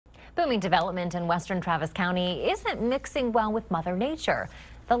Booming development in western Travis County isn't mixing well with Mother Nature.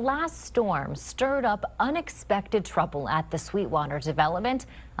 The last storm stirred up unexpected trouble at the Sweetwater development,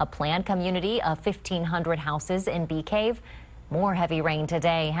 a planned community of 1,500 houses in Bee Cave. More heavy rain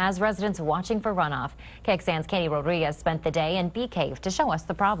today has residents watching for runoff. KXAN's Katie Rodriguez spent the day in Bee Cave to show us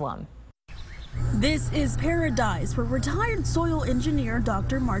the problem. This is paradise for retired soil engineer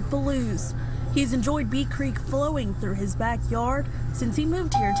Dr. Mark Balluz. He's enjoyed Bee Creek flowing through his backyard since he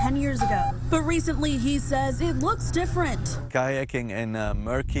moved here 10 years ago. But recently he says it looks different. Kayaking in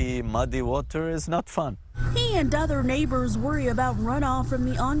murky, muddy water is not fun. He and other neighbors worry about runoff from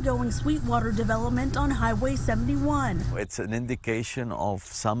the ongoing Sweetwater development on Highway 71. It's an indication of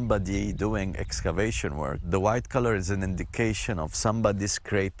somebody doing excavation work. The white color is an indication of somebody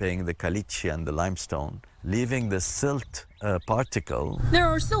scraping the caliche and the limestone, leaving the silt particle. There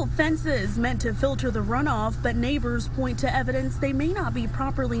are still fences meant to filter the runoff, but neighbors point to evidence they may not be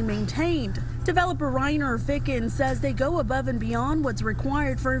properly maintained. Developer Reiner Ficken says they go above and beyond what's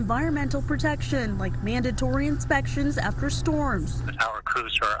required for environmental protection, like mandatory inspections after storms. Our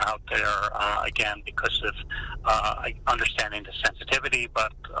crews are out there, again, because of understanding the sensitivity,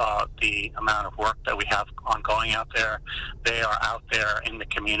 but the amount of work that we have ongoing out there. They are out there in the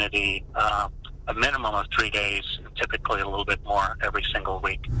community a minimum of 3 days, typically a little bit more every single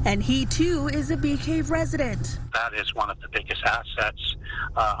week. And he too is a Bee Cave resident. That is one of the biggest assets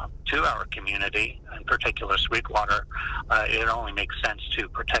to our community, in particular Sweetwater. It only makes sense to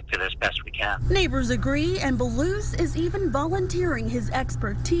protect it as best we can. Neighbors agree, and Balluz is even volunteering his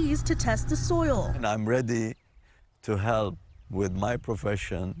expertise to test the soil. And I'm ready to help with my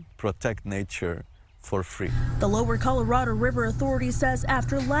profession protect nature for free. The Lower Colorado River Authority says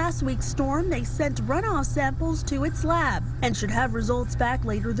after last week's storm, they sent runoff samples to its lab and should have results back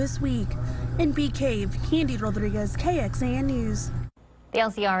later this week. In Bee Cave, Candy Rodriguez, KXAN News. The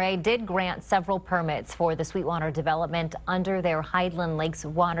LCRA did grant several permits for the Sweetwater development under their Highland Lakes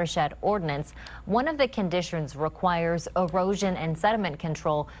watershed ordinance. One of the conditions requires erosion and sediment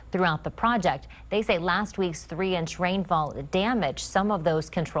control throughout the project. They say last week's 3-inch rainfall damaged some of those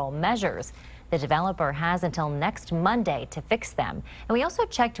control measures. The developer has until next Monday to fix them. And we also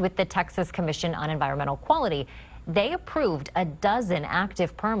checked with the Texas Commission on Environmental Quality. They approved a dozen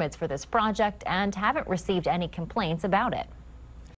active permits for this project and haven't received any complaints about it.